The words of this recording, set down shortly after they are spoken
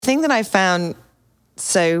thing that I found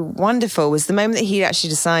so wonderful was the moment that he actually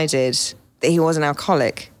decided that he was an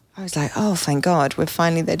alcoholic. I was like, oh, thank God, we're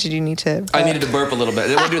finally there. Did you need to burp? I needed to burp a little bit. I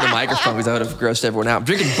didn't want to do the microphone because I would have grossed everyone out. I'm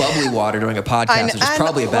drinking bubbly water during a podcast, which is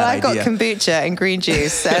probably a bad idea. I got kombucha and green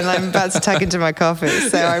juice, and I'm about to tuck into my coffee.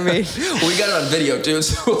 So, I mean... Well, we got it on video, too,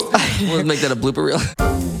 so we'll make that a blooper reel.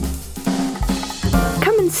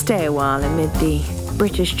 Come and stay a while amid the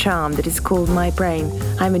British charm that is called my brain.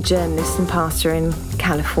 I'm a journalist and pastor in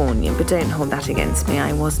California, but don't hold that against me.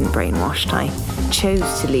 I wasn't brainwashed. I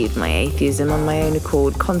chose to leave my atheism on my own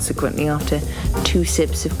accord, consequently after 2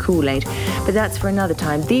 sips of Kool-Aid. But that's for another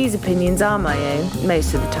time. These opinions are my own,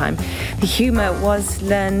 most of the time. The humour was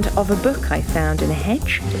learned of a book I found in a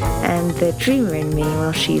hedge, and the dreamer in me,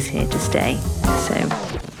 well, she's here to stay. So,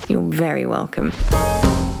 you're very welcome.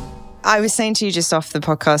 I was saying to you just off the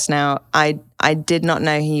podcast now, I did not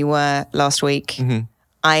know who you were last week. Mm-hmm.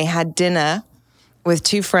 I had dinner with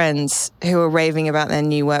 2 friends who were raving about their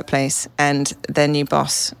new workplace and their new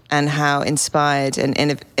boss and how inspired and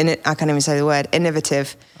I can't even say the word,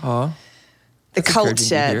 innovative, the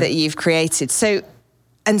culture that you've created. So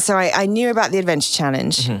I knew about the Adventure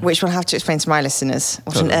Challenge, which we'll have to explain to my listeners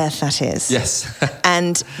what on earth that is. Yes.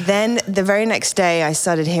 And then the very next day, I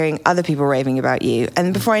started hearing other people raving about you.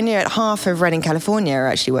 And before I knew it, half of Reading, California are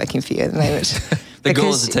actually working for you at the moment. The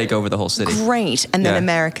goal is to take over the whole city. Great. And then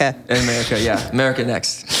America. America, yeah. America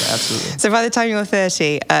next. Yeah, absolutely. So by the time you're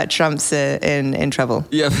 30, Trump's in trouble.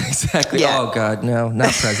 Yeah, exactly. Yeah. Oh, God, no,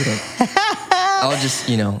 not president. I'll just,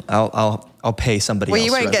 I'll pay somebody else. Well,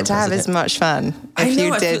 you won't get to have as much fun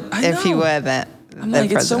if you were that. I'm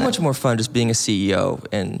like, it's so much more fun just being a CEO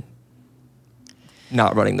and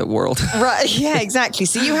not running the world. Right, yeah, exactly.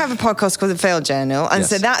 So you have a podcast called The Fail Journal. And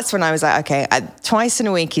so that's when I was like, okay, twice in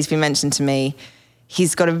a week he's been mentioned to me.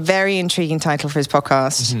 He's got a very intriguing title for his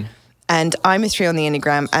podcast. Mm-hmm. And I'm a 3 on the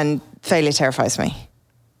Enneagram, and failure terrifies me.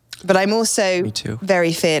 But I'm also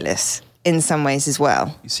very fearless in some ways as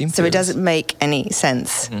well. You seem so it doesn't make any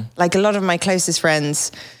sense. Mm-hmm. Like a lot of my closest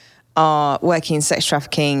friends are working in sex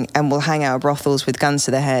trafficking and will hang out at brothels with guns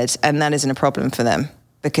to their head, and that isn't a problem for them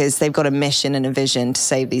because they've got a mission and a vision to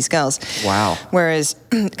save these girls. Wow. Whereas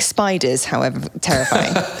spiders, however,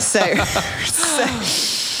 terrifying. so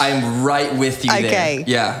I'm right with you there.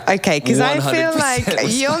 Yeah. Okay, because I feel like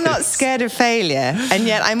you're not scared of failure, and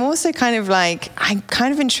yet I'm also kind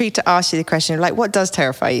of intrigued to ask you the question of like, what does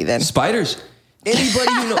terrify you then? Spiders.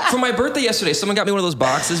 Anybody who knows. For my birthday yesterday, someone got me one of those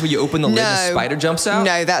boxes where you open the lid and a spider jumps out.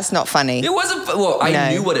 No, that's not funny. It wasn't. Well, I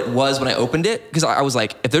knew what it was when I opened it because I was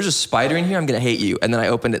like, if there's a spider in here, I'm going to hate you. And then I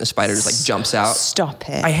opened it and the spider just like jumps out. Stop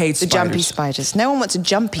it. I hate the spiders. Jumpy spiders. No one wants a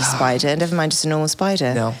jumpy spider, never mind just a normal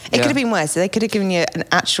spider. No. It could have been worse. They could have given you an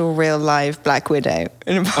actual real live black widow.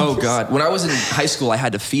 Oh, God. When I was in high school, I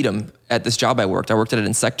had to feed them at this job I worked. I worked at an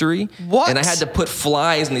insectary. What? And I had to put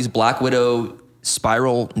flies in these black widow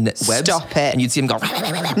spiral webs. Stop it. And you'd see them go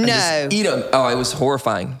and just eat them. Oh, it was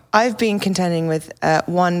horrifying. I've been contending with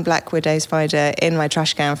one black widow spider in my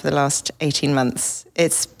trash can for the last 18 months.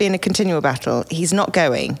 It's been a continual battle. He's not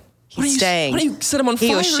going. He's staying. Why don't you set him on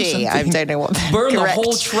fire or she, I don't know what burn the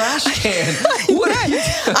whole trash can.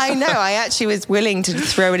 I know. I actually was willing to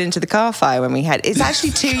throw it into the car fire when we had. It's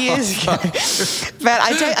actually 2 years ago, but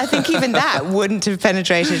I think even that wouldn't have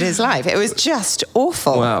penetrated his life. It was just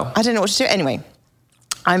awful. Wow. I don't know what to do. Anyway,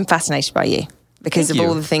 I'm fascinated by you because of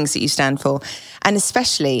all the things that you stand for, and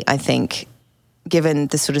especially I think, given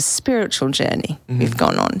the sort of spiritual journey we've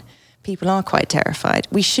gone on. People are quite terrified.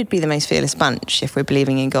 We should be the most fearless bunch if we're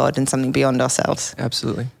believing in God and something beyond ourselves.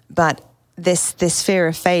 Absolutely. But this fear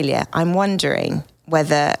of failure, I'm wondering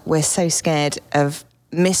whether we're so scared of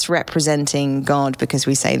misrepresenting God because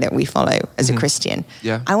we say that we follow as a Christian.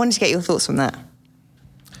 Yeah. I wanted to get your thoughts on that.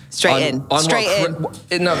 Straight in.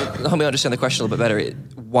 No, help me understand the question a little bit better.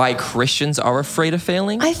 Why Christians are afraid of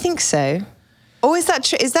failing? I think so. Or is that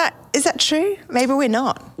true? Is that true? Maybe we're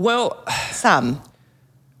not. Well, some.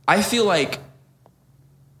 I feel like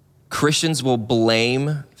Christians will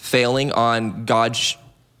blame failing on God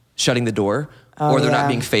shutting the door or there not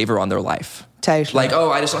being favor on their life. Totally. Like,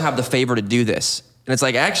 I just don't have the favor to do this. And it's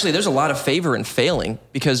like, actually, there's a lot of favor in failing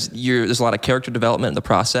because there's a lot of character development in the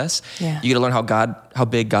process. Yeah. You got to learn how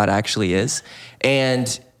big God actually is.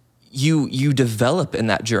 And you develop in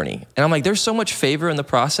that journey. And I'm like, there's so much favor in the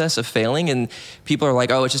process of failing, and people are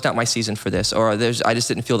like, oh, it's just not my season for this, or I just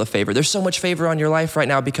didn't feel the favor. There's so much favor on your life right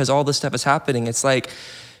now because all this stuff is happening. It's like,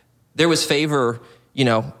 there was favor,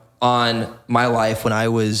 on my life when I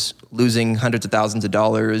was losing hundreds of thousands of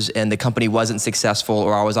dollars and the company wasn't successful,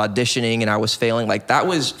 or I was auditioning and I was failing. Like, that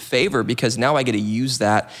was favor because now I get to use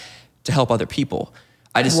that to help other people.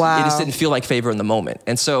 It just didn't feel like favor in the moment.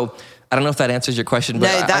 And so I don't know if that answers your question, but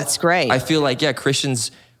no, that's great. I feel like,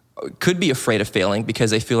 Christians could be afraid of failing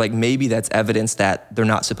because they feel like maybe that's evidence that they're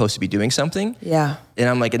not supposed to be doing something. Yeah. And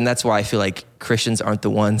I'm like, and that's why I feel like Christians aren't the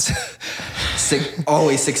ones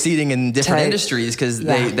always succeeding in different industries, because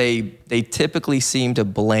they typically seem to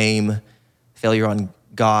blame failure on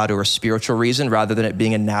God or a spiritual reason rather than it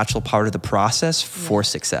being a natural part of the process for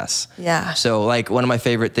success. Yeah. So like one of my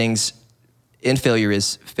favorite things in failure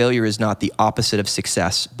is not the opposite of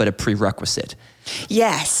success, but a prerequisite.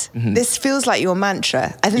 Yes. This feels like your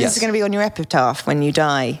mantra. I think this is going to be on your epitaph when you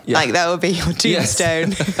die. Yeah. Like that would be your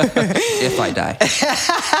tombstone. If I die.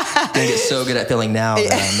 I'm going to get so good at failing now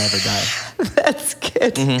that I'll never die. That's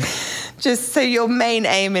good. Just so your main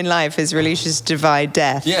aim in life is really just divide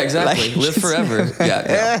death. Yeah, exactly. Like, live forever.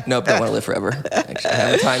 Nope, don't want to live forever. Actually, I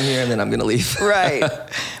have a time here and then I'm going to leave. Right.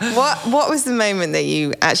 What was the moment that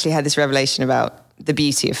you actually had this revelation about the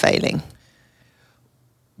beauty of failing?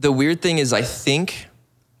 The weird thing is, I think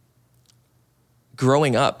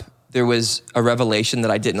growing up, there was a revelation that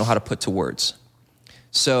I didn't know how to put to words.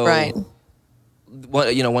 So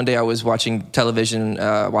one day I was watching television,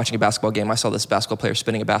 watching a basketball game. I saw this basketball player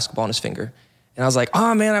spinning a basketball on his finger. And I was like,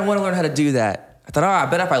 oh man, I want to learn how to do that. I thought, I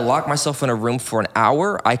bet if I lock myself in a room for an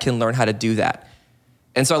hour, I can learn how to do that.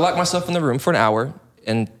 And so I locked myself in the room for an hour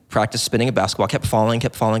and practiced spinning a basketball, kept falling.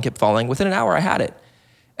 Within an hour, I had it.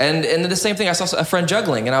 And the same thing, I saw a friend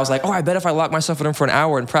juggling, and I was like, I bet if I lock myself in a room for an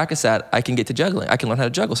hour and practice that, I can get to juggling. I can learn how to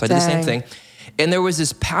juggle. So I did the same thing. And there was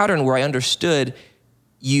this pattern where I understood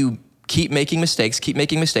you keep making mistakes,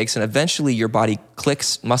 and eventually your body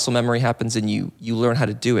clicks, muscle memory happens, and you learn how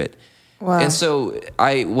to do it. Wow. And so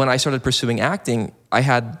when I started pursuing acting, I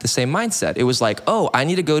had the same mindset. It was like, I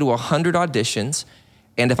need to go to 100 auditions,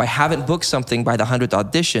 and if I haven't booked something by the 100th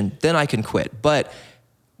audition, then I can quit. But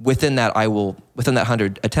within that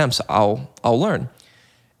 100 attempts, I'll learn.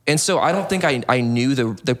 And so I don't think I knew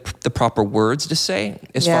the proper words to say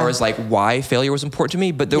as far as like why failure was important to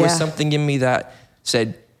me, but there was something in me that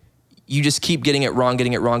said, you just keep getting it wrong.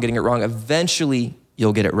 Eventually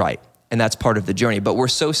you'll get it right. And that's part of the journey. But we're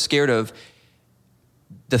so scared of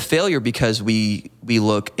the failure because we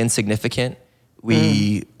look insignificant.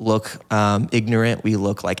 We look ignorant. We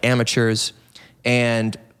look like amateurs.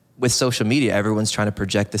 And with social media, everyone's trying to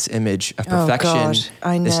project this image of perfection,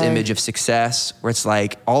 this image of success, where it's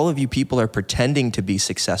like all of you people are pretending to be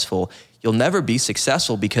successful. You'll never be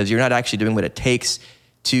successful because you're not actually doing what it takes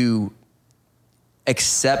to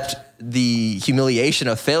accept the humiliation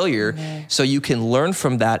of failure so you can learn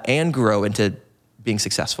from that and grow into being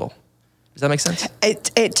successful. Does that make sense?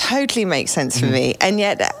 It totally makes sense for me. And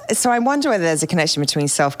yet, so I wonder whether there's a connection between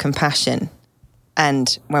self-compassion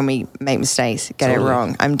and when we make mistakes, get it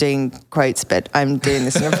wrong. I'm doing quotes, but I'm doing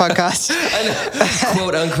this in a podcast.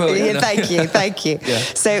 Quote unquote. Yeah, thank you. Yeah.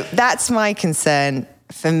 So that's my concern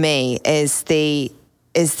for me is the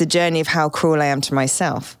journey of how cruel I am to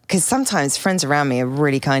myself. Because sometimes friends around me are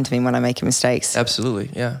really kind to me when I'm making mistakes. Absolutely,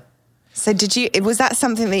 yeah. So was that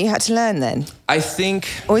something that you had to learn then? I think...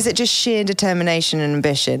 Or is it just sheer determination and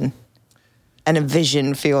ambition and a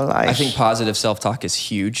vision for your life? I think positive self-talk is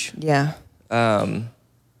huge. Yeah. I'm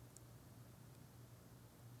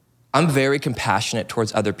very compassionate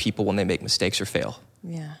towards other people when they make mistakes or fail.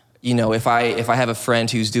 Yeah. You know, if I have a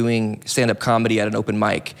friend who's doing stand-up comedy at an open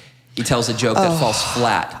mic, he tells a joke that falls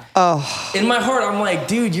flat. In my heart, I'm like,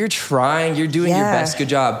 dude, you're trying, you're doing your best, good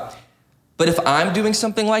job. But if I'm doing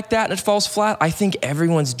something like that and it falls flat, I think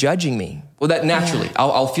everyone's judging me. Well, that naturally,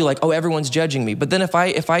 I'll feel like, everyone's judging me. But then if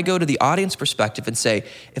I go to the audience perspective and say,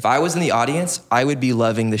 if I was in the audience, I would be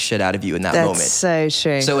loving the shit out of you in that moment. That's so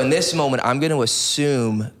true. So in this moment, I'm going to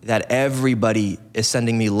assume that everybody is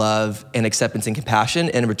sending me love and acceptance and compassion.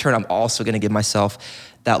 And in return, I'm also going to give myself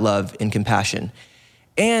that love and compassion.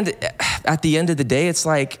 And at the end of the day, it's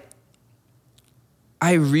like,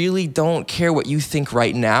 I really don't care what you think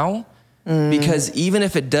right now. Because even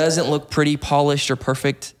if it doesn't look pretty polished or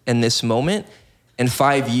perfect in this moment, in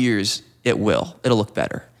 5 years, it'll look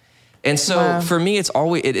better. And so for me, it's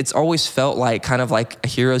always felt like kind of like a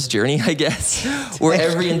hero's journey, I guess, where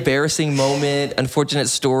every embarrassing moment, unfortunate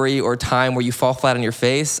story or time where you fall flat on your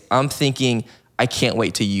face, I'm thinking, I can't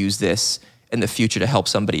wait to use this in the future to help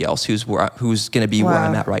somebody else who's going to be where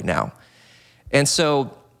I'm at right now. And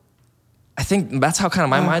so I think that's how kind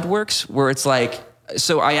of my mind works, where it's like,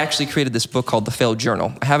 so I actually created this book called The Failed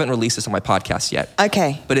Journal. I haven't released this on my podcast yet.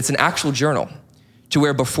 Okay. But it's an actual journal to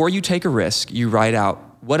where before you take a risk, you write out,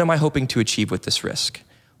 what am I hoping to achieve with this risk?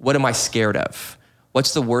 What am I scared of?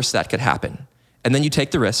 What's the worst that could happen? And then you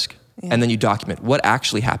take the risk and then you document what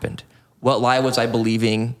actually happened. What lie was I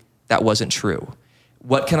believing that wasn't true?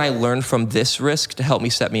 what can I learn from this risk to help me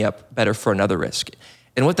set me up better for another risk?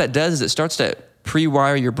 And what that does is it starts to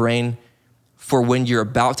pre-wire your brain for when you're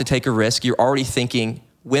about to take a risk. You're already thinking,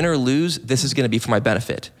 win or lose, this is going to be for my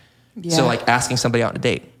benefit. Yeah. So like asking somebody out on a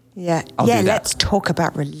date. Yeah, let's talk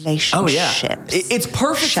about relationships. Oh, yeah. It's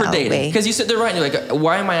perfect for dating. Because you sit there right and you're like,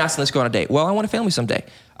 why am I asking this to go on a date? Well, I want a family someday.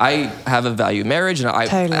 I have a value marriage, and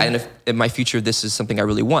and if in my future, this is something I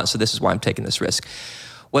really want. So this is why I'm taking this risk.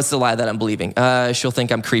 What's the lie that I'm believing? She'll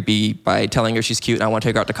think I'm creepy by telling her she's cute and I want to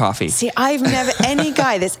take her out to coffee. See, I've never, any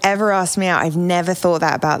guy that's ever asked me out, I've never thought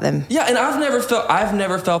that about them. Yeah, and I've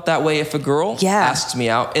never felt that way if a girl asks me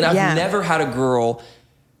out. And I've never had a girl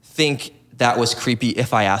think that was creepy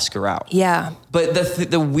if I ask her out. Yeah. But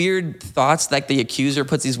the weird thoughts, like the accuser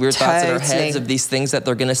puts these weird thoughts in our heads of these things that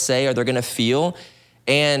they're gonna say or they're gonna feel.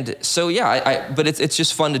 And so, but it's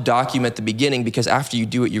just fun to document the beginning, because after you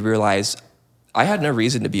do it, you realize, I had no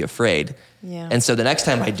reason to be afraid. Yeah. And so the next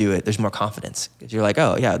time I do it, there's more confidence, because you're like,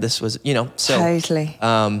 oh yeah, this was, so. Totally.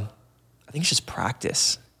 I think it's just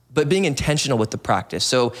practice, but being intentional with the practice.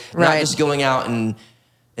 So not just going out and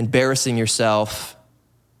embarrassing yourself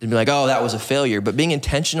and be like, oh, that was a failure, but being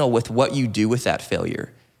intentional with what you do with that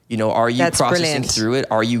failure. Are you processing through it?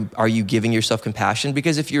 Are you giving yourself compassion?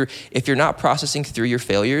 Because if you're not processing through your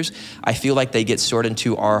failures, I feel like they get stored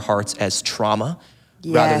into our hearts as trauma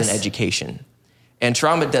rather than education. And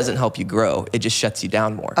trauma doesn't help you grow. It just shuts you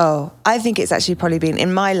down more. Oh, I think it's actually probably been,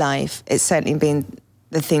 in my life, it's certainly been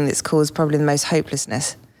the thing that's caused probably the most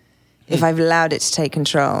hopelessness. If I've allowed it to take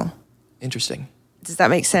control. Interesting. Does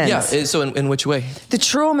that make sense? Yeah, so in which way? The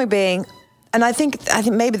trauma being, and I think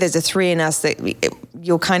maybe there's a 3 in us, that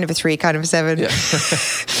you're kind of a 3, kind of a 7. Yeah.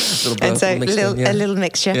 A little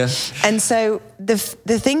mixture. Yeah. And so the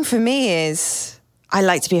thing for me is, I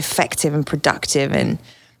like to be effective and productive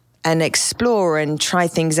and explore and try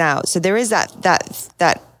things out. So there is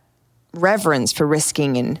that reverence for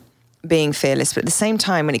risking and being fearless. But at the same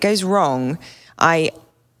time, when it goes wrong, I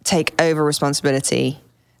take over responsibility.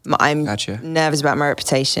 I'm nervous about my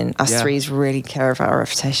reputation. Us threes really care about our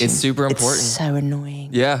reputation. It's super important. It's so annoying.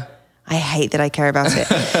 Yeah. I hate that I care about it.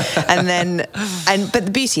 But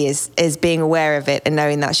the beauty is being aware of it and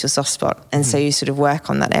knowing that's your soft spot. And so you sort of work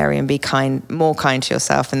on that area and be more kind to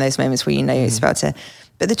yourself in those moments where you're about to.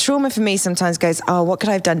 But the trauma for me sometimes goes, oh, what could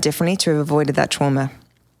I have done differently to have avoided that trauma?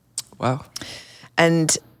 Wow.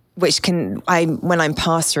 And when I'm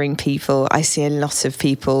pastoring people, I see a lot of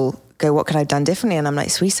people go, what could I have done differently? And I'm like,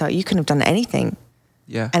 sweetheart, you couldn't have done anything.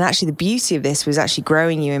 Yeah. And actually the beauty of this was actually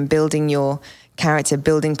growing you and building your character,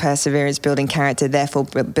 building perseverance, building character, therefore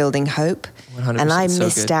building hope. 100%. And I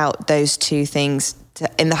missed out those 2 things.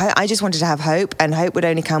 I just wanted to have hope, and hope would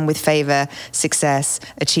only come with favor, success,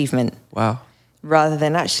 achievement. Wow. Rather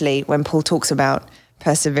than actually, when Paul talks about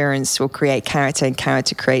perseverance will create character and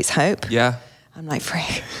character creates hope. Yeah. I'm like, frick.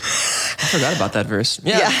 I forgot about that verse.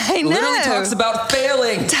 Yeah, I know. Literally talks about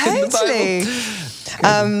failing. Totally.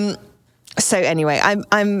 So anyway,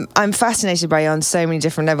 I'm fascinated by you on so many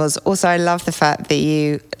different levels. Also, I love the fact that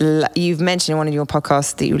you've mentioned in one of your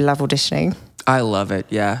podcasts that you love auditioning. I love it.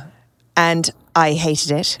 Yeah. And I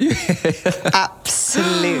hated it.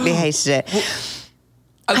 Absolutely hated it.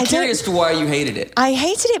 I'm curious to why you hated it. I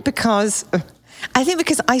hated it because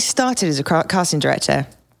I started as a casting director.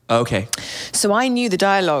 Okay. So I knew the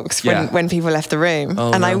dialogues when people left the room.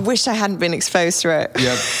 I wish I hadn't been exposed to it.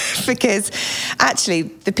 Yep. Because actually,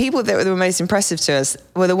 the people that were most impressive to us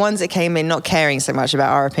were the ones that came in not caring so much about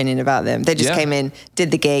our opinion about them. They just came in,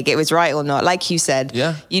 did the gig, it was right or not. Like you said,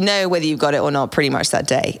 you know whether you've got it or not pretty much that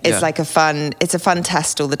day. It's like a fun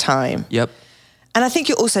test all the time. Yep. And I think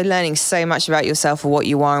you're also learning so much about yourself, or what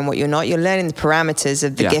you are and what you're not. You're learning the parameters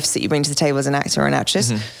of the gifts that you bring to the table as an actor or an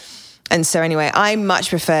actress. Mm-hmm. And so anyway, I much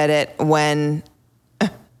preferred it when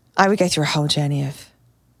I would go through a whole journey of,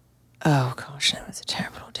 oh gosh, that was a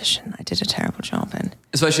terrible audition. I did a terrible job.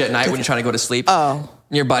 Especially at night when you're trying to go to sleep. Oh.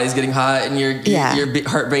 Your body's getting hot and your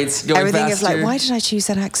heart rate's going Everything faster. Everything is like, why did I choose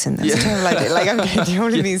that accent? That's a terrible idea. Like I'm going through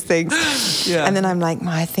all of these things. Yeah. And then I'm like,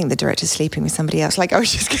 I think the director's sleeping with somebody else. Like I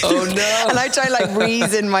was just going oh no. And I try to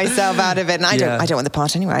reason myself out of it. And I don't want the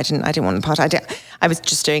part anyway. I didn't want the part. I was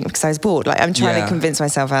just doing it because I was bored. Like I'm trying to convince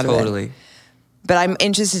myself out of it. Totally. But I'm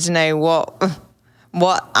interested to know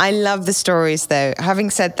what I love the stories though.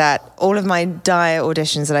 Having said that, all of my dire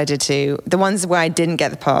auditions that I did too, the ones where I didn't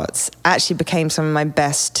get the parts, actually became some of my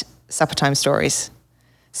best supper time stories.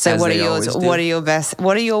 So what are yours? What are your best?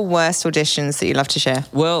 What are your worst auditions that you love to share?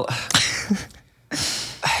 Well,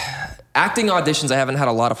 acting auditions, I haven't had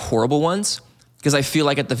a lot of horrible ones because I feel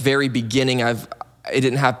like at the very beginning it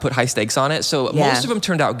didn't put high stakes on it. So most of them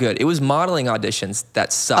turned out good. It was modeling auditions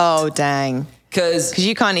that sucked. Oh, dang. Because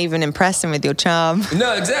you can't even impress him with your charm.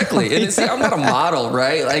 No, exactly. And see, I'm not a model,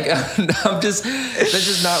 right? Like, that's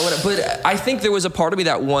just not what. But I think there was a part of me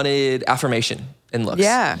that wanted affirmation in looks.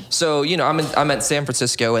 Yeah. So, I'm at San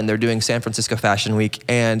Francisco, and they're doing San Francisco Fashion Week,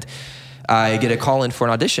 and I get a call in for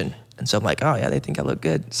an audition. And so I'm like, oh yeah, they think I look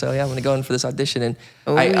good. So yeah, I'm gonna go in for this audition. And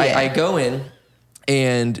I go in,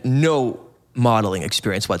 and no modeling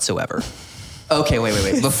experience whatsoever. Okay,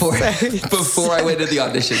 wait. Before I went to the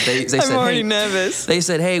audition, they said, I'm already hey, nervous. They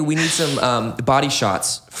said, hey, we need some body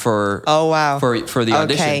shots for for the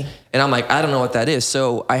audition. Okay. And I'm like, I don't know what that is.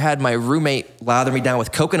 So I had my roommate lather me down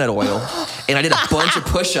with coconut oil, and I did a bunch of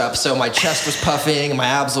push-ups, so my chest was puffing and my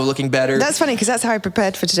abs were looking better. That's funny, because that's how I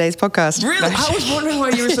prepared for today's podcast. Really? I was wondering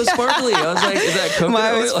why you were so sparkly. I was like, is that coconut oil?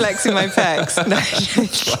 I was flexing my pecs.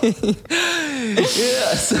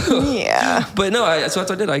 Yeah. But no, so that's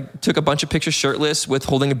what I did. I took a bunch of pictures shirtless with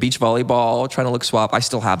holding a beach volleyball, trying to look swap. I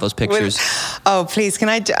still have those pictures. Oh, please, can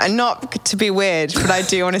I, not to be weird, but I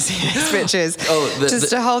do want to see those pictures.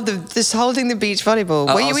 Just holding the beach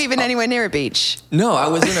volleyball. Were you even anywhere near a beach? No, I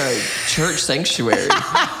was in a church sanctuary.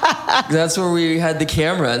 That's where we had the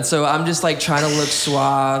camera. And so I'm just like trying to look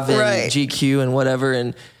suave and GQ and whatever.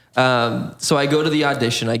 And so I go to the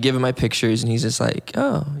audition, I give him my pictures, and he's just like,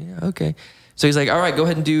 oh, yeah, okay. So he's like, all right, go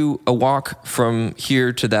ahead and do a walk from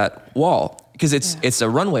here to that wall. Because it's a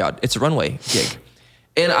runway gig.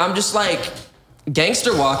 And I'm just like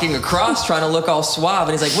gangster walking across trying to look all suave.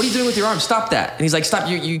 And he's like, what are you doing with your arm? Stop that. And he's like, stop,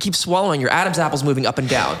 you keep swallowing. Your Adam's apple's moving up and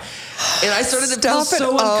down. And I started to feel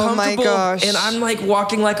so uncomfortable. Oh my gosh. And I'm like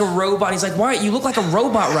walking like a robot. He's like, why? You look like a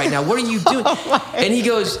robot right now. What are you doing? And he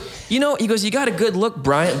goes, you got a good look,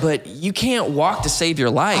 Bryant, but you can't walk to save your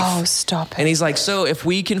life. Oh, stop it. And he's like, so if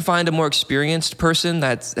we can find a more experienced person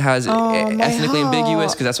that has ethnically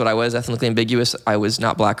ambiguous, because that's what I was, ethnically ambiguous. I was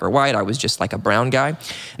not black or white. I was just like a brown guy. And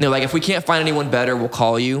they're like, if we can't find anyone better, we'll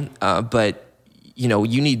call you. But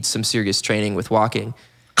you need some serious training with walking.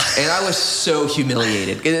 And I was so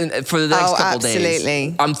humiliated. And for the next couple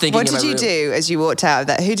days, I'm thinking, what did you do as you walked out of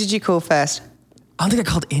that? Who did you call first? I don't think I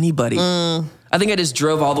called anybody. I think I just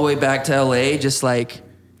drove all the way back to LA, just like,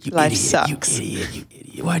 life sucks. You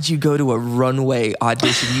idiot. Why'd you go to a runway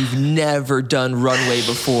audition? You've never done runway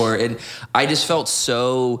before. And I just felt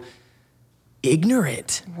so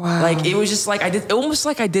ignorant. Wow. Like, it was just like, almost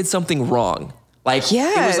like I did something wrong. Like,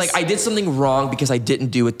 It was like I did something wrong because I didn't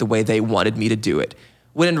do it the way they wanted me to do it.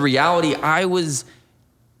 When in reality, I was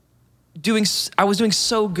doing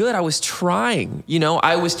so good. I was trying,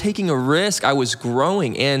 I was taking a risk. I was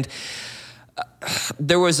growing. And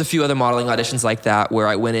there was a few other modeling auditions like that where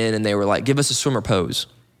I went in and they were like, give us a swimmer pose.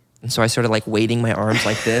 And so I started like waving my arms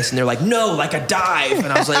like this, and they're like, no, like a dive.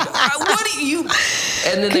 And I was like, what are you?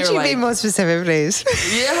 And then Could you be more specific, please?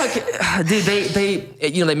 Yeah, dude,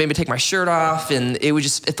 they made me take my shirt off, and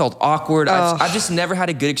it felt awkward. Oh. I've just never had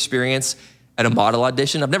a good experience at a model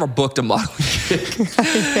audition. I've never booked a modeling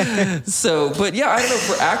gig. So, but yeah, I don't know.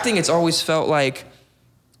 For acting, it's always felt like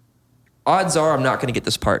odds are I'm not going to get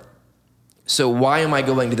this part. So why am I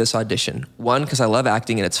going to this audition? One, because I love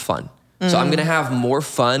acting and it's fun. So I'm going to have more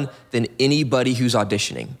fun than anybody who's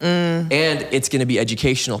auditioning. And it's going to be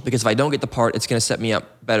educational, because if I don't get the part, it's going to set me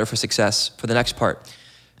up better for success for the next part.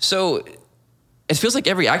 So it feels like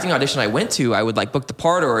every acting audition I went to, I would like book the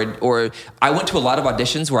part, or I went to a lot of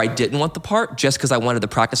auditions where I didn't want the part just because I wanted to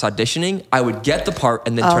practice auditioning. I would get the part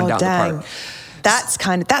and then turn down the part.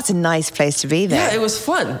 That's a nice place to be there. Yeah, it was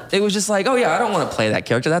fun. It was just like, oh yeah, I don't want to play that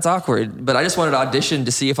character. That's awkward. But I just wanted to audition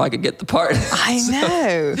to see if I could get the part. I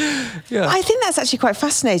know. Yeah. I think that's actually quite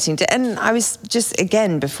fascinating. And I was just,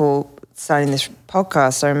 again, before starting this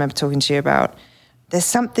podcast, I remember talking to you about there's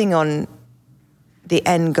something on the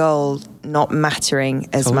end goal not mattering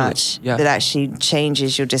as much that actually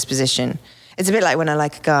changes your disposition. It's a bit like when I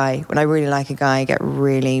like a guy. When I really like a guy, I get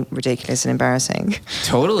really ridiculous and embarrassing.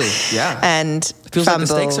 Totally, yeah. And it feels like the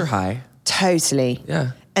stakes are high. Totally.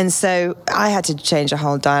 Yeah. And so I had to change a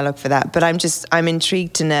whole dialogue for that. But I'm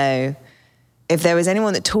intrigued to know if there was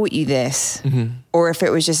anyone that taught you this, or if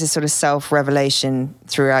it was just a sort of self-revelation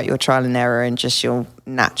throughout your trial and error and just your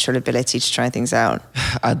natural ability to try things out.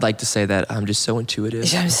 I'd like to say that I'm just so intuitive,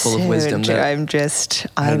 full of wisdom. I'm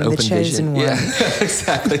the chosen one. Yeah,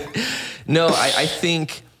 exactly. No, I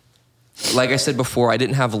think, like I said before, I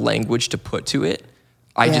didn't have language to put to it.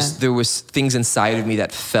 There was things inside of me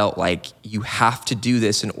that felt like you have to do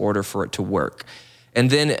this in order for it to work. And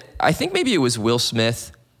then I think maybe it was Will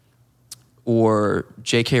Smith or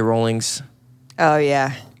J.K. Rowling's. Oh,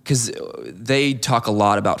 yeah. Because they talk a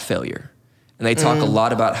lot about failure. And they talk a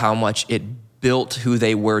lot about how much it built who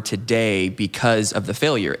they were today because of the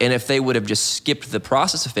failure. And if they would have just skipped the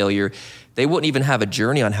process of failure, they wouldn't even have a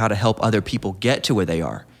journey on how to help other people get to where they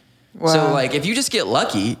are. Wow. So like, if you just get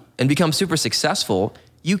lucky and become super successful,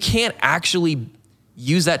 you can't actually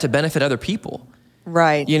use that to benefit other people.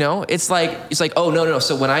 Right. You know, it's like, oh, no.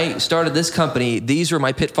 So when I started this company, these were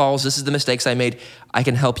my pitfalls. This is the mistakes I made. I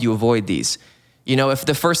can help you avoid these. You know, if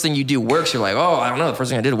the first thing you do works, you're like, oh, I don't know, the first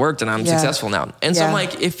thing I did worked and I'm successful now. And so I'm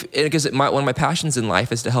like, because one of my passions in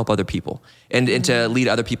life is to help other people and to lead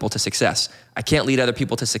other people to success. I can't lead other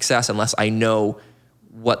people to success unless I know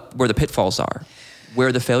where the pitfalls are,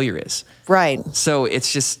 where the failure is. Right. So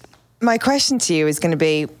it's just... My question to you is going to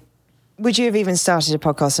be, would you have even started a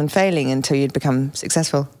podcast on failing until you'd become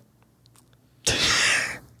successful?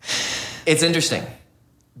 It's interesting.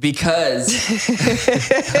 Because,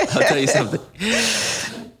 I'll tell you something.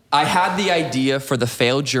 I had the idea for the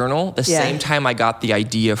Fail Journal the same time I got the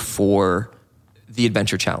idea for the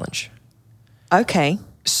Adventure Challenge. Okay.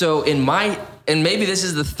 So and maybe this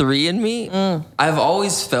is the 3 in me, I've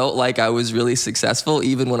always felt like I was really successful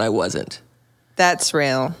even when I wasn't. That's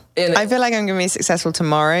real. And I feel like I'm going to be successful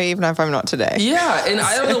tomorrow, even if I'm not today. Yeah, and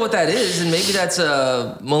I don't know what that is, and maybe that's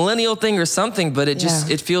a millennial thing or something, but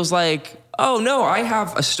it feels like, oh no, I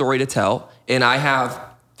have a story to tell and I have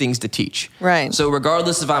things to teach. Right. So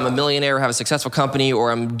regardless if I'm a millionaire or have a successful company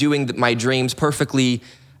or I'm doing my dreams perfectly,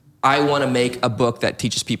 I want to make a book that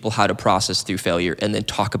teaches people how to process through failure and then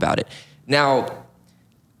talk about it. Now,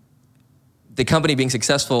 the company being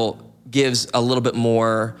successful gives a little bit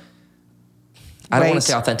more, I don't want to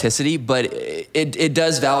say authenticity, but it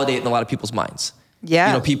does validate in a lot of people's minds. Yeah.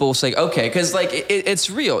 You know, people will say, okay, because like it's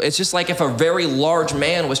real. It's just like if a very large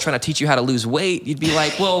man was trying to teach you how to lose weight, you'd be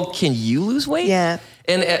like, well, can you lose weight? Yeah.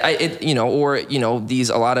 And these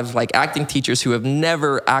a lot of like acting teachers who have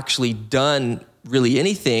never actually done really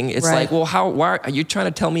anything. It's like, well, why are you trying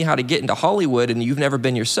to tell me how to get into Hollywood and you've never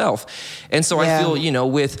been yourself? And so I feel,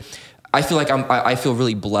 I feel like I feel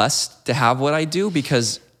really blessed to have what I do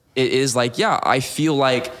because it is like, I feel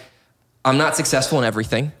like I'm not successful in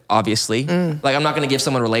everything, obviously. Like, I'm not going to give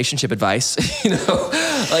someone relationship advice,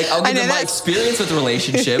 Like, I'll give them my experience with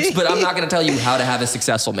relationships, but I'm not going to tell you how to have a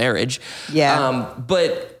successful marriage. Yeah.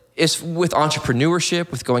 But it's with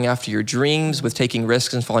entrepreneurship, with going after your dreams, with taking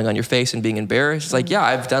risks and falling on your face and being embarrassed. It's like,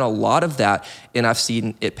 I've done a lot of that, and I've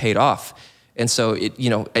seen it paid off. And so,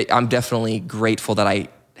 I'm definitely grateful that I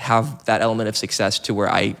have that element of success to where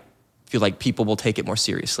I feel like people will take it more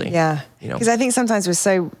seriously. Yeah. Because I think sometimes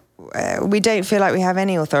we don't feel like we have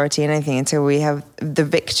any authority in anything until we have the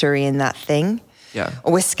victory in that thing. Yeah.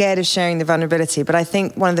 Or we're scared of sharing the vulnerability. But I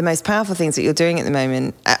think one of the most powerful things that you're doing at the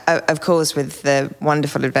moment, of course, with the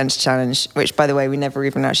wonderful Adventure Challenge, which, by the way, we never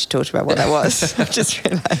even actually talked about what that was. I've just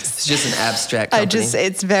realized. It's just an abstract company.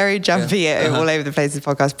 It's very jumpy all over the place, the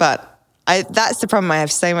podcast. But that's the problem. I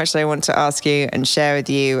have so much that I want to ask you and share with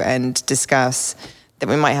you and discuss that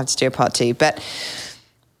we might have to do a part 2. But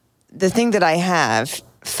the thing that I have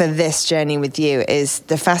for this journey with you is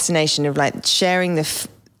the fascination of like sharing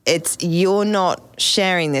you're not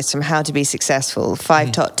sharing this from how to be successful,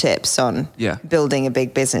 5 top tips on building a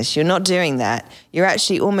big business. You're not doing that. You're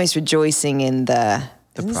actually almost rejoicing in the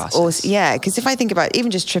process. Because if I think about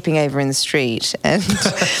even just tripping over in the street and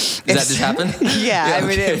does that just happen? I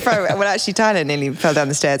mean, actually Tyler nearly fell down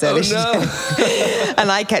the stairs earlier. Oh no.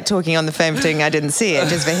 And I kept talking on the phone thinking I didn't see it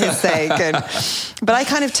just for his sake. But I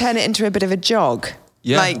kind of turn it into a bit of a jog.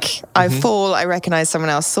 Yeah. Like, I fall, I recognize someone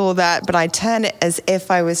else saw that, but I turn it as if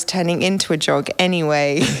I was turning into a jog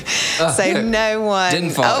anyway. So no one... Didn't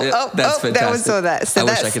fall. That's fantastic. No one saw that. So I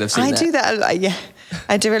wish I could have seen that. I do that a lot,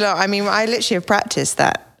 I do a lot. I mean, I literally have practiced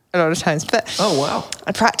that a lot of times. But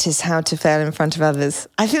I practice how to fail in front of others.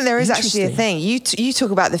 I think there is actually a thing. You talk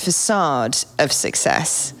about the facade of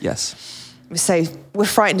success. Yes. So we're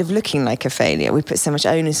frightened of looking like a failure. We put so much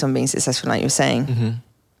onus on being successful, like you're saying.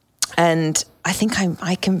 And I think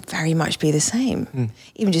I can very much be the same.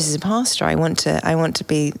 Even just as a pastor, I want to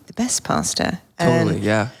be the best pastor. Totally,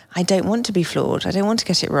 yeah. I don't want to be flawed. I don't want to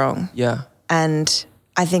get it wrong. Yeah. And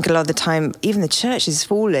I think a lot of the time, even the church has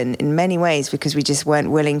fallen in many ways because we just weren't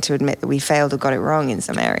willing to admit that we failed or got it wrong in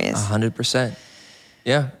some areas. 100%.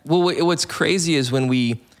 Yeah. Well, what's crazy is when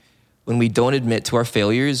we don't admit to our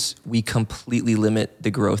failures, we completely limit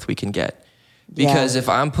the growth we can get. Because if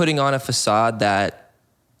I'm putting on a facade that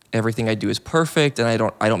everything I do is perfect and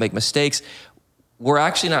I don't make mistakes, we're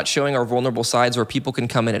actually not showing our vulnerable sides where people can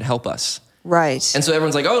come in and help us. Right. And so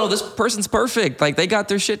everyone's like, oh no, this person's perfect. Like they got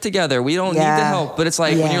their shit together. We don't need the help. But it's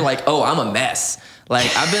like when you're like, oh, I'm a mess.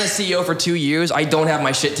 Like, I've been a CEO for 2 years. I don't have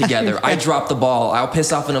my shit together. I drop the ball. I'll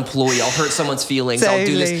piss off an employee. I'll hurt someone's feelings. Totally. I'll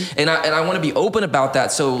do this. And I want to be open about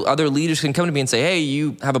that so other leaders can come to me and say, hey,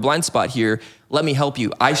 you have a blind spot here. Let me help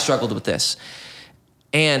you. I struggled with this.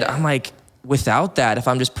 And I'm like, without that, if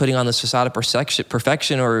I'm just putting on this facade of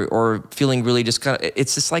perfection or feeling really just kind of,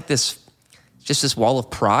 it's just like this wall of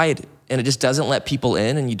pride, and it just doesn't let people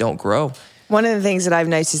in, and you don't grow. One of the things that I've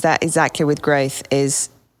noticed that exactly with growth is,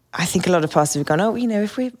 I think a lot of pastors have gone, oh,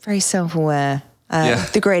 if we're very self-aware,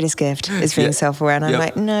 the greatest gift is being self-aware. And I'm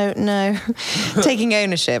like, no. Taking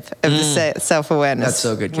ownership of the self-awareness that's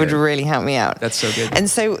so good, would really help me out. That's so good. And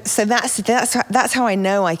so that's how I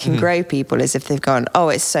know I can grow people, is if they've gone, oh,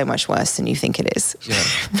 it's so much worse than you think it is.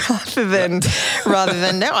 rather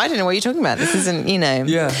than, no, I don't know what you're talking about. This isn't,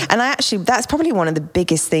 Yeah. And that's probably one of the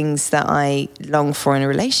biggest things that I long for in a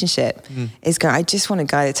relationship is I just want a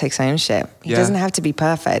guy that takes ownership. He doesn't have to be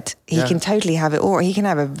perfect. He can totally have it, or he can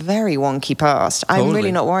have a very wonky past. Totally. I'm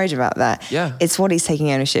really not worried about that. Yeah. It's what he's taking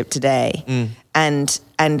ownership today and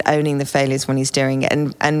owning the failures when he's doing it,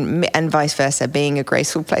 and vice versa, being a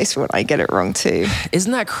graceful place when I get it wrong too.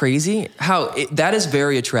 Isn't that crazy? That is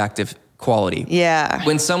very attractive quality. Yeah.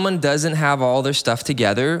 When someone doesn't have all their stuff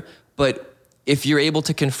together, but if you're able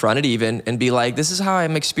to confront it even and be like, this is how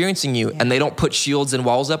I'm experiencing you, and they don't put shields and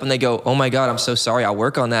walls up and they go, oh my God, I'm so sorry, I'll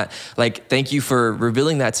work on that. Like, thank you for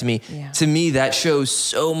revealing that to me. Yeah. To me, that shows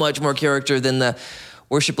so much more character than the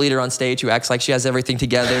worship leader on stage who acts like she has everything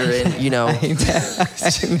together and,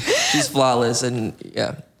 she's flawless and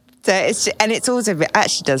So it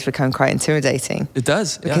actually does become quite intimidating. It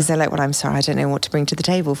does. Because they're like, well, I'm sorry, I don't know what to bring to the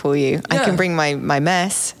table for you. I can bring my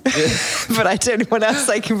mess, but I don't know what else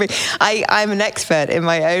I can bring. I'm an expert in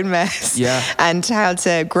my own mess and how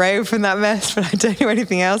to grow from that mess, but I don't know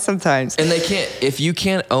anything else sometimes. And if you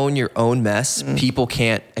can't own your own mess, people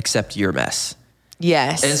can't accept your mess.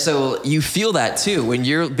 Yes. And so you feel that too when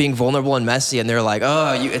you're being vulnerable and messy, and they're like,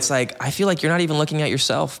 it's like, I feel like you're not even looking at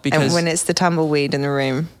yourself. Because and when it's the tumbleweed in the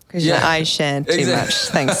room. Because your eyes shared too much.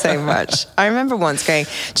 Thanks so much. I remember once going,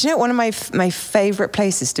 do you know one of my favorite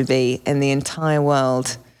places to be in the entire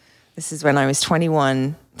world? This is when I was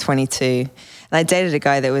 21, 22. And I dated a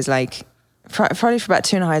guy that was like, probably for about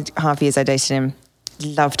 2.5 years I dated him.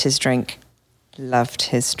 Loved his drink.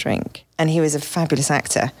 And he was a fabulous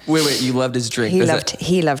actor. Wait, you loved his drink? He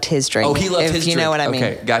loved his drink. Oh, he loved his drink. You know what I mean.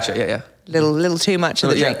 Okay, gotcha, yeah. Little too much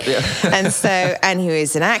of the drink. Yeah. and he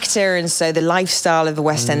was an actor, and so the lifestyle of the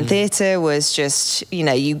West End Theatre was just,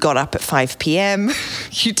 you got up at 5 p.m,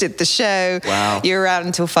 you did the show, you were out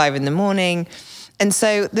until 5 a.m. And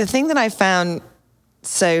so the thing that I found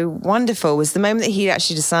so wonderful was the moment that he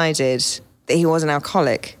actually decided that he was an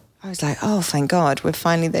alcoholic. I was like, oh, thank God, we're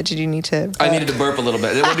finally there. Did you need to burp? I needed to burp a little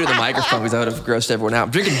bit. I didn't want to do the microphone because I would have grossed everyone out.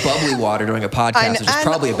 I'm drinking bubbly water during a podcast, which is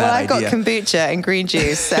probably a bad idea. I got kombucha and green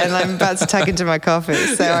juice, and I'm about to tuck into my coffee.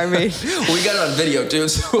 So I mean, well, we got it on video too,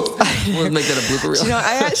 so we'll make that a blooper reel.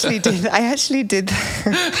 I actually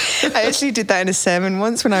did that in a sermon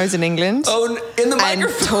once when I was in England. Oh, in the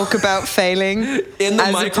microphone. And talk about failing in the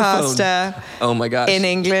as microphone. A pastor. Oh my gosh. In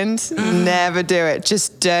England, never do it.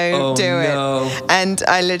 Just don't do it. And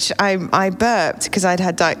I burped because I'd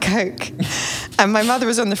had Diet Coke, and my mother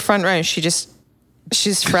was on the front row. She just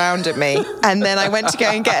frowned at me, and then I went to go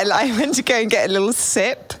and get a little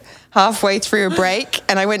sip halfway through a break,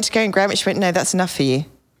 and I went to go and grab it. She went, "No, that's enough for you.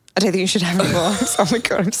 I don't think you should have any more." Oh my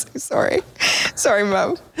God, I'm so sorry. Sorry,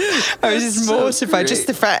 Mum. I was just mortified. Just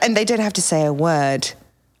the front, and they don't have to say a word.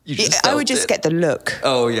 I would just get the look.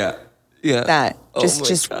 Oh yeah. Yeah. That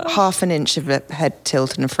just half an inch of a head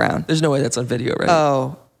tilt and a frown. There's no way that's on video, right?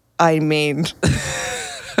 Oh. I mean,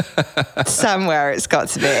 somewhere it's got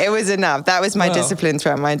to be. It was enough. That was my discipline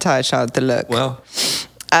throughout my entire childhood, the look. Wow.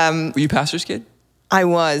 Were you pastor's kid? I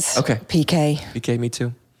was. Okay. PK, me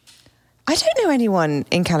too. I don't know anyone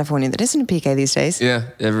in California that isn't a PK these days. Yeah,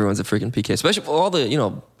 everyone's a freaking PK, especially for all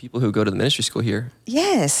the, people who go to the ministry school here.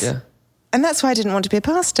 Yes. Yeah. And that's why I didn't want to be a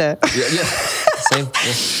pastor. Yeah. Same.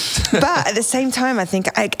 Yeah. But at the same time, I think,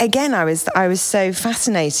 I was so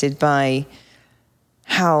fascinated by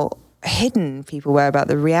how hidden people were about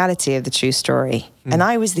the reality of the true story. And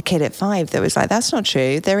I was the kid at 5 that was like, that's not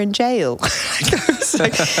true, they're in jail.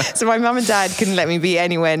 So my mum and dad couldn't let me be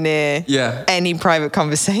anywhere near any private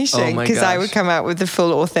conversation because I would come out with the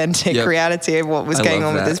full authentic reality of what was going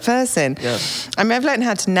on with this person. I mean, I've learned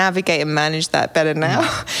how to navigate and manage that better now.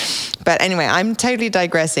 But anyway, I'm totally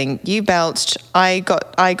digressing. You belched. I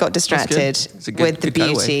got distracted with the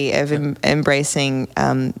beauty of embracing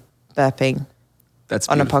burping. That's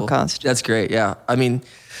on beautiful. a podcast. That's great. Yeah. I mean,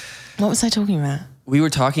 what was I talking about? We were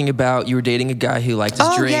talking about you were dating a guy who liked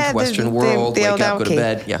his drink, Western world, wake up, go to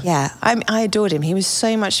bed. Yeah, I adored him. He was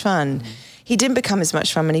so much fun. He didn't become as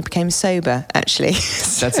much fun when he became sober, actually.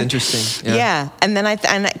 That's interesting. Yeah, and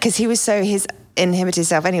then because he was so his inhibited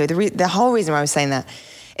self. Anyway, the whole reason why I was saying that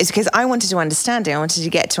is because I wanted to understand it. I wanted to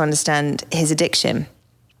get to understand his addiction,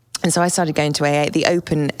 and so I started going to AA, the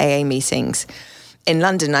open AA meetings in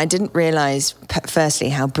London. I didn't realise, firstly,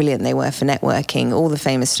 how brilliant they were for networking. All the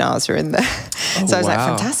famous stars were in there. So I was like,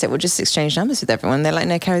 fantastic, we'll just exchange numbers with everyone. They're like,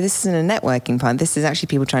 no, Carrie, this isn't a networking part. This is actually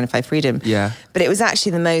people trying to find freedom. Yeah. But it was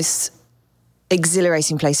actually the most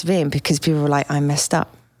exhilarating place to be in because people were like, I messed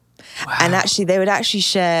up. Wow. And actually, they would actually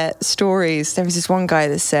share stories. There was this one guy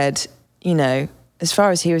that said, you know, as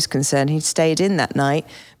far as he was concerned, he'd stayed in that night.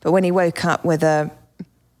 But when he woke up with a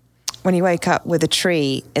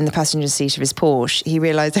tree in the passenger seat of his Porsche, he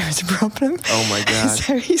realised there was a problem. Oh my God.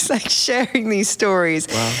 So he's like sharing these stories.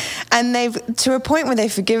 Wow. And they've, to a point where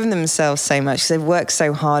they've forgiven themselves so much, because they've worked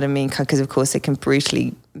so hard. I mean, because of course they can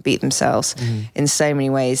brutally beat themselves in so many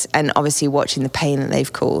ways. And obviously watching the pain that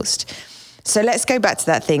they've caused. So let's go back to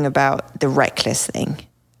that thing about the reckless thing.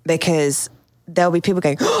 Because there'll be people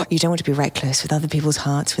going, oh, you don't want to be reckless with other people's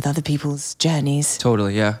hearts, with other people's journeys.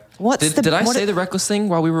 Totally, yeah. Did I say the reckless thing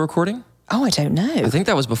while we were recording? Oh, I don't know. I think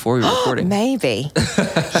that was before we were recording. Maybe.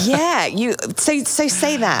 Yeah. So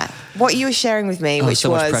say that. What you were sharing with me, which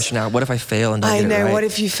so was... much pressure now. What if I fail and don't get it right? What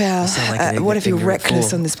if you fail? What if you're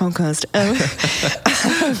reckless on this podcast?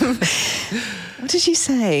 What did you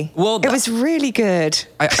say? Well, it was really good.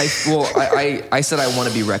 I said I want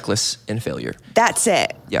to be reckless in failure. That's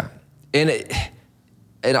it. Yeah. And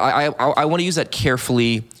I want to use that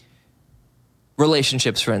carefully.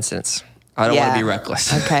 Relationships, for instance. I don't want to be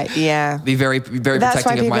reckless. Okay, yeah. Be very protecting of my heart and hers. That's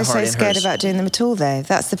why people are so scared about doing them at all, though.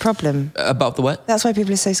 That's the problem. About the what? That's why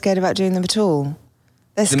people are so scared about doing them at all.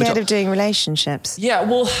 They're scared of doing relationships. Yeah,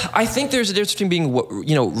 well, I think there's a difference between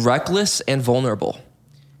being, reckless and vulnerable.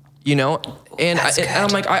 And I'm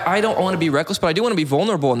like, I don't want to be reckless, but I do want to be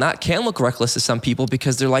vulnerable, and that can look reckless to some people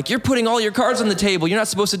because they're like, you're putting all your cards on the table. You're not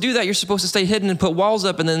supposed to do that. You're supposed to stay hidden and put walls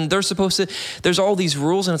up, and then there's all these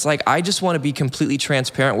rules, and it's like, I just want to be completely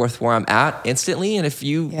transparent with where I'm at instantly, and if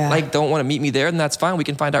you don't want to meet me there, then that's fine. We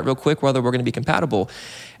can find out real quick whether we're going to be compatible.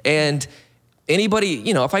 And anybody,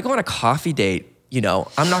 if I go on a coffee date,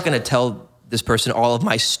 I'm not going to tell this person all of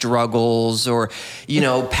my struggles or,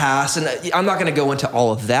 past. And I'm not going to go into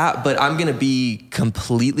all of that, but I'm going to be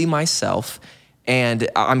completely myself. And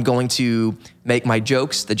I'm going to make my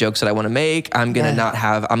jokes, the jokes that I want to make. I'm going to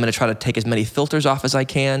I'm going to try to take as many filters off as I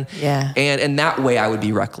can. Yeah. And in that way, I would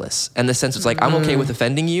be reckless. And the sense it's like, I'm okay with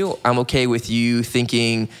offending you. I'm okay with you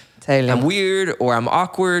thinking I'm weird or I'm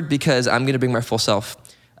awkward because I'm going to bring my full self.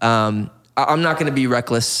 I'm not going to be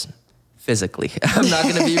reckless physically. I'm not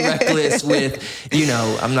going to be reckless with,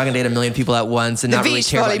 I'm not going to date a million people at once and not really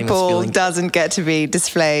care about anyone's feelings. The beach volleyball doesn't get to be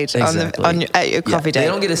displayed at your coffee date. They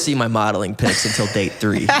don't get to see my modeling pics until date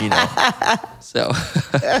 3, So.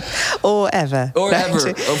 Or ever. Or ever.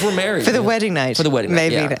 If we're married. For the wedding night. For the wedding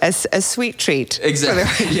night, maybe a sweet treat.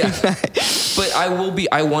 Exactly. But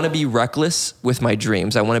I want to be reckless with my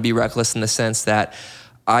dreams. I want to be reckless in the sense that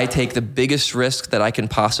I take the biggest risk that I can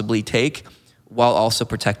possibly take while also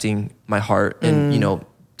protecting my heart and,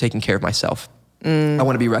 taking care of myself. I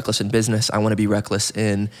want to be reckless in business. I want to be reckless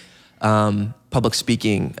in public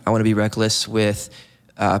speaking. I want to be reckless with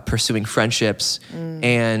pursuing friendships.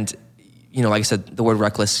 And, like I said, the word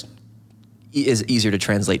reckless is easier to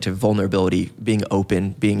translate to vulnerability, being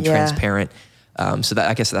open, being transparent. So that,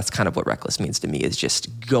 I guess that's kind of what reckless means to me, is just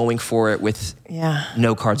going for it with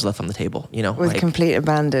no cards left on the table, With complete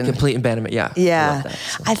abandon. Complete abandonment, yeah. Yeah. I love that,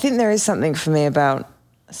 so. I think there is something for me about,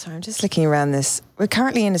 sorry, I'm just looking around this. We're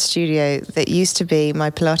currently in a studio that used to be my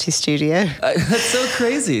Pilates studio. That's so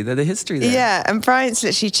crazy, the history there. Yeah, and Bryant's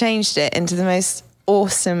literally changed it into the most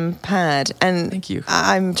awesome pad. And thank you.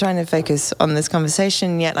 I'm trying to focus on this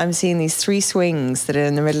conversation, yet I'm seeing these 3 swings that are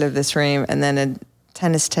in the middle of this room and then a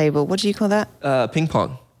tennis table. What do you call that? Ping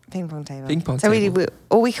pong. Ping pong table. Ping pong table.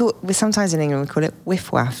 We call, sometimes in England we call it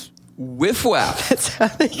whiff waff. Whiff waff. That's how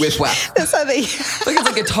they. Whiff waff. That's how they. Like it's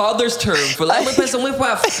like a toddler's term for like play some whiff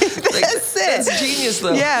waff. That's it. That's genius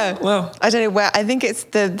though. Yeah. Wow. I don't know where. I think it's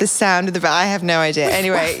the sound of the. I have no idea.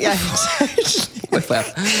 Anyway, yeah. Whiff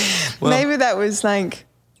waff. Well, maybe that was like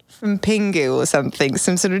from Pingu or something,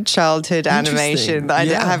 some sort of childhood animation. I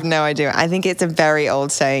have no idea. I think it's a very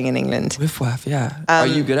old saying in England. Whiff waff, yeah. Are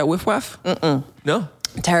you good at whiff waff? No?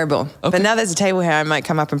 Terrible. Okay. But now there's a table here, I might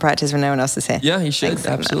come up and practice when no one else is here. Yeah, you should. Thanks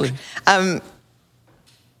absolutely.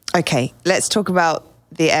 Okay, let's talk about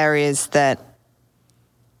the areas that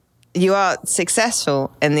You are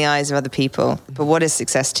successful in the eyes of other people, but what is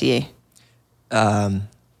success to you? I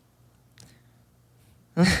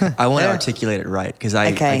want to articulate it right because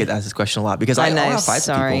I get asked this question a lot because I'll have fights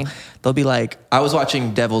with people. They'll be like, I was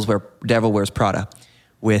watching Devil Wears Prada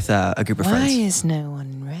with a group of friends. Why is no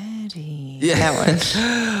one ready? Yeah.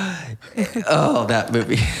 That one. Oh, that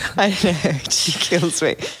movie. I know, she kills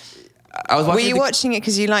me. Were you watching it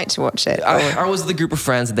because you like to watch it? I was with a group of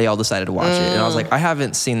friends and they all decided to watch it. And I was like, I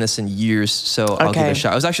haven't seen this in years, so I'll give it a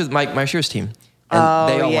shot. I was actually with my Shear's team. And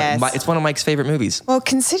they all went. It's one of Mike's favorite movies. Well,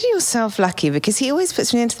 consider yourself lucky because he always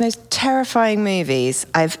puts me into the most terrifying movies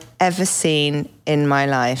I've ever seen in my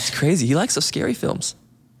life. It's crazy. He likes those scary films.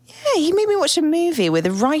 Yeah, he made me watch a movie with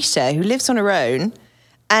a writer who lives on her own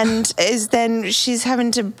and she's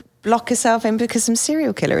having to lock herself in because some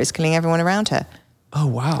serial killer is killing everyone around her. Oh,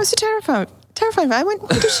 wow. It was so terrifying. I went,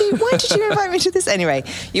 why did you invite me to this? Anyway,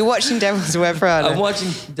 you're watching Devil's Wears Prada. I'm watching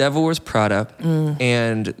Devil Wears Prada,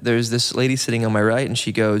 and there's this lady sitting on my right, and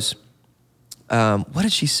she goes, what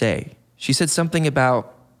did she say? She said something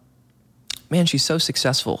about, man, she's so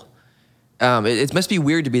successful. It must be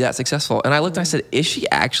weird to be that successful. And I looked and I said, is she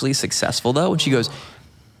actually successful, though? And she goes,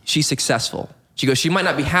 she's successful. She goes, she might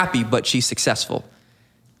not be happy, but she's successful.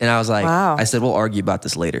 And I was like, wow. I said, we'll argue about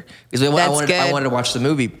this later. Because I wanted to watch the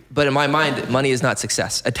movie. But in my mind, money is not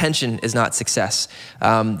success. Attention is not success.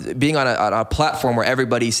 Being on a platform where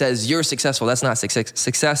everybody says you're successful, that's not success.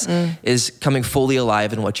 Success is coming fully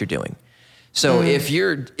alive in what you're doing. So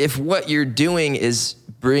if what you're doing is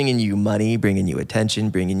bringing you money, bringing you attention,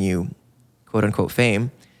 bringing you quote unquote fame,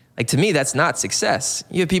 like to me, that's not success.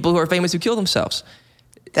 You have people who are famous who kill themselves.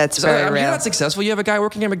 That's very real. You're not successful. You have a guy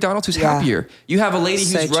working at McDonald's who's happier. You have a lady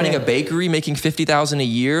who's running a bakery making $50,000 a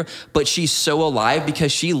year, but she's so alive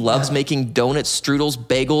because she loves making donuts, strudels,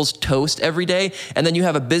 bagels, toast every day. And then you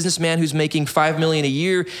have a businessman who's making $5 million a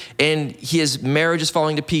year, and his marriage is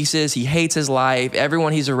falling to pieces. He hates his life.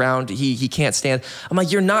 Everyone he's around, he can't stand. I'm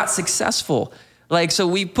like, you're not successful. Like, so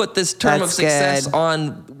we put this term of success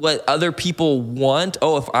on what other people want.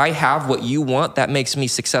 Oh, if I have what you want, that makes me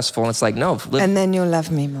successful. And it's like, no. And then you'll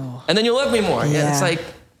love me more. And then you'll love me more. Yeah. And it's like,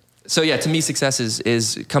 so yeah, to me, success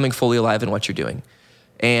is coming fully alive in what you're doing.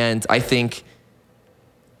 And I think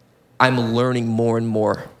I'm learning more and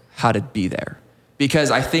more how to be there.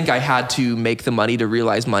 Because I think I had to make the money to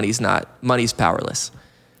realize money's powerless.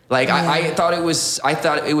 Like I thought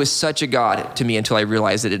it was such a god to me until I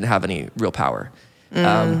realized it didn't have any real power.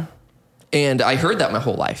 And I heard that my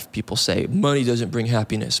whole life. People say money doesn't bring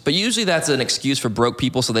happiness, but usually that's an excuse for broke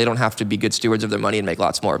people so they don't have to be good stewards of their money and make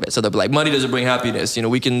lots more of it. So they'll be like, money doesn't bring happiness. You know,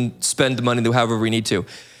 we can spend the money however we need to.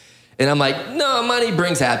 And I'm like, no, money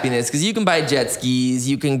brings happiness because you can buy jet skis,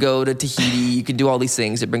 you can go to Tahiti, you can do all these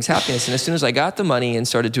things. It brings happiness. And as soon as I got the money and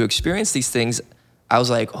started to experience these things, I was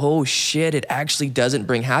like, oh shit, it actually doesn't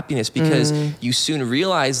bring happiness because you soon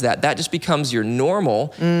realize that just becomes your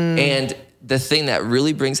normal. And the thing that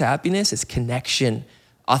really brings happiness is connection,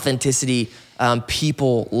 authenticity,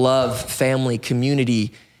 people, love, family,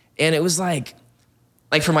 community. And it was like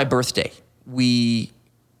for my birthday, we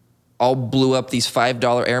all blew up these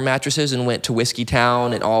 $5 air mattresses and went to Whiskey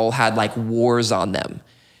Town and all had like wars on them.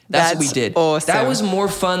 That's what we did. Awesome. That was more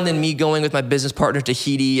fun than me going with my business partner to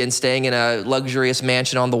Tahiti and staying in a luxurious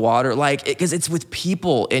mansion on the water. Like, because it's with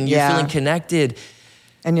people and you're feeling connected.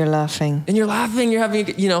 And you're laughing. You're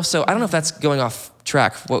having, so I don't know if that's going off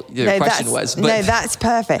track, what your question was. But. No, that's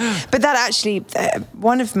perfect. But that actually,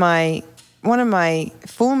 one of my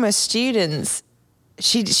former students,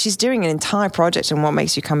 she's doing an entire project on what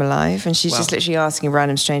makes you come alive, and she's just literally asking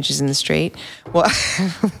random strangers in the street, "What?"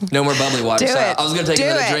 No more bubbly water. So I was going to take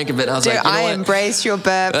another drink of it. And I was like, I embrace your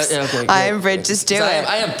burps. Okay, I embrace. Just do it.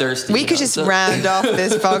 I am thirsty. We could just round off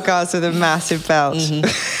this podcast with a massive belt.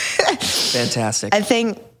 Fantastic. I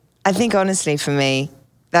think honestly for me,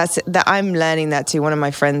 that I'm learning that too. One of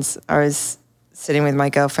my friends, I was sitting with my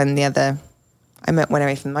girlfriend I went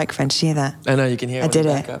away from the microphone. Did you hear that? I know you can hear. I did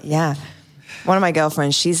it. Yeah. One of my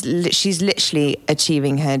girlfriends, she's literally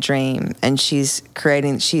achieving her dream, and she's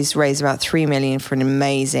raised about $3 million for an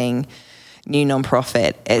amazing new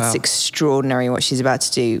nonprofit. It's extraordinary what she's about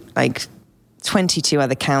to do. Like 22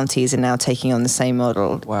 other counties are now taking on the same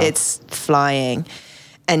model. Wow. It's flying,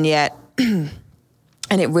 and yet, and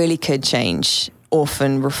it really could change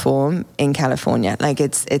orphan reform in California. Like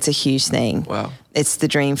it's a huge thing. Wow, it's the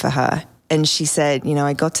dream for her. And she said,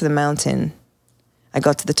 I got to the mountain, I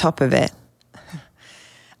got to the top of it.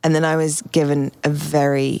 And then I was given a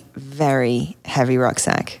very, very heavy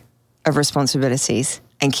rucksack of responsibilities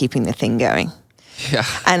and keeping the thing going. Yeah.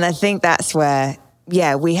 And I think that's where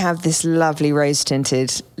yeah, we have this lovely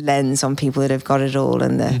rose-tinted lens on people that have got it all,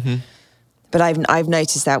 and but I've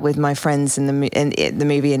noticed that with my friends in the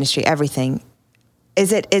movie industry, everything.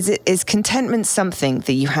 Is contentment something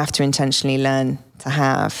that you have to intentionally learn to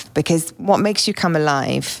have? Because what makes you come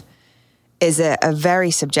alive is a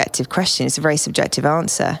very subjective question. It's a very subjective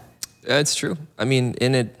answer. It's true. I mean,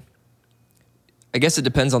 I guess it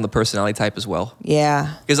depends on the personality type as well.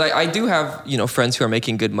 Yeah. Because I do have, friends who are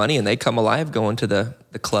making good money and they come alive going to the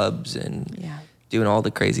clubs and doing all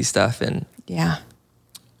the crazy stuff. And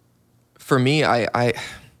for me, I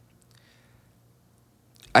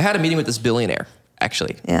had a meeting with this billionaire,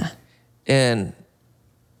 actually. Yeah. And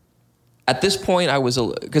at this point I was,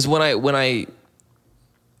 because when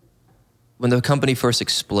the company first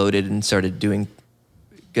exploded and started doing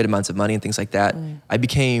good amounts of money and things like that, I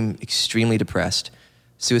became extremely depressed,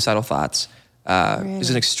 suicidal thoughts. Really? It was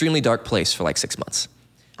an extremely dark place for like 6 months.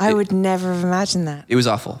 I would never have imagined that. It was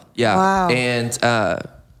awful. Yeah. Wow. And,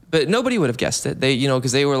 but nobody would have guessed it. They,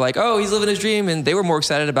 because they were like, oh, he's living his dream. And they were more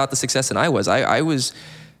excited about the success than I was. I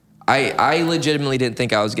legitimately didn't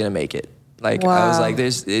think I was going to make it. Like, I was like,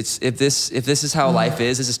 if this is how life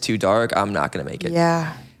is, this is too dark, I'm not going to make it.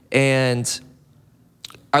 Yeah. And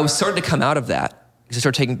I was starting to come out of that. I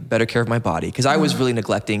started taking better care of my body because I was really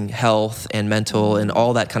neglecting health and mental and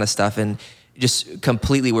all that kind of stuff, and just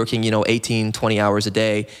completely working, 18, 20 hours a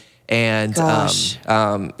day. And not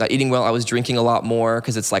eating well. I was drinking a lot more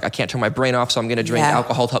because it's like I can't turn my brain off, so I'm going to drink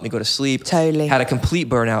alcohol to help me go to sleep. Totally. Had a complete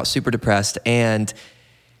burnout, super depressed. And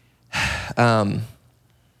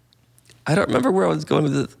I don't remember where I was going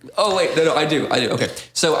with this. Oh, wait, no, I do. Okay.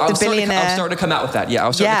 So I was starting to come out with that. Yeah, I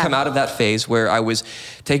was starting to come out of that phase where I was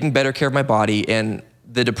taking better care of my body and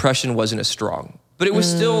the depression wasn't as strong. But it was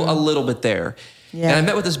still a little bit there. Yeah. And I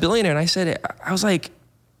met with this billionaire and I was like,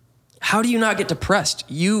 how do you not get depressed?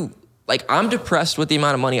 I'm depressed with the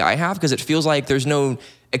amount of money I have because it feels like there's no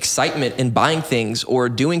excitement in buying things or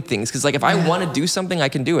doing things. Because if I want to do something, I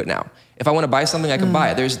can do it now. If I want to buy something, I can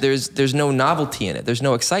buy it. There's no novelty in it. There's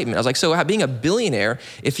no excitement. I was like, so being a billionaire,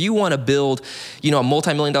 if you want to build, a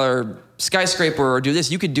multi-million-dollar skyscraper or do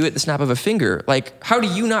this, you could do it at the snap of a finger. Like, how do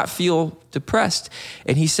you not feel depressed?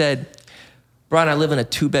 And he said, Brian, I live in a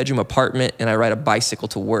 2-bedroom apartment and I ride a bicycle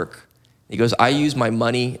to work. He goes, I use my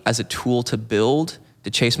money as a tool to build,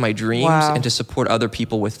 to chase my dreams, and to support other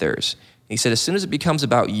people with theirs. He said, as soon as it becomes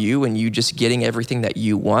about you and you just getting everything that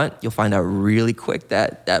you want, you'll find out really quick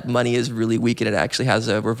that money is really weak and it actually has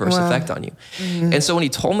a reverse effect on you. And so when he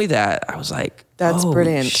told me that, I was like, that's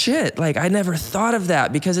brilliant. Shit. Like, I never thought of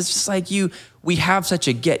that because it's just like we have such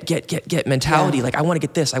a get mentality. Yeah. Like, I want to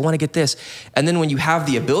get this, I want to get this. And then when you have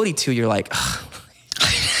the ability to, you're like, ugh.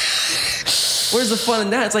 Where's the fun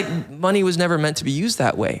in that? It's like money was never meant to be used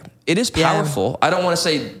that way. It is powerful. I don't want to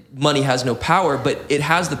say money has no power, but it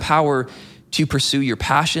has the power to pursue your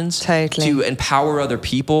passions, to empower other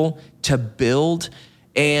people, to build.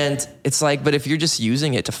 And it's like, but if you're just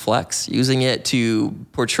using it to flex, using it to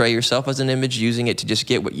portray yourself as an image, using it to just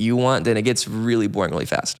get what you want, then it gets really boring really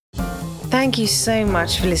fast. Thank you so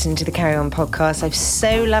much for listening to the Carry On podcast. I've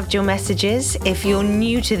so loved your messages. If you're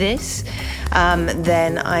new to this,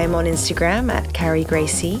 then I'm on Instagram at Carrie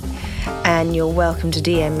Gracie, and you're welcome to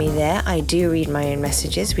DM me there. I do read my own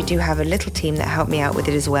messages. We do have a little team that help me out with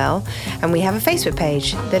it as well. And we have a Facebook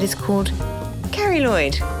page that is called Carrie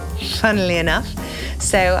Lloyd, funnily enough.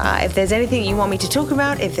 So if there's anything you want me to talk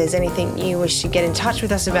about, if there's anything you wish to get in touch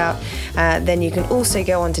with us about, then you can also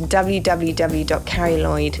go on to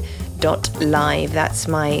www.carrielloyd.live. That's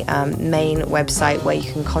my main website where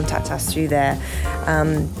you can contact us through there.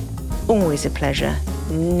 Always a pleasure,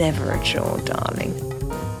 never a chore, darling.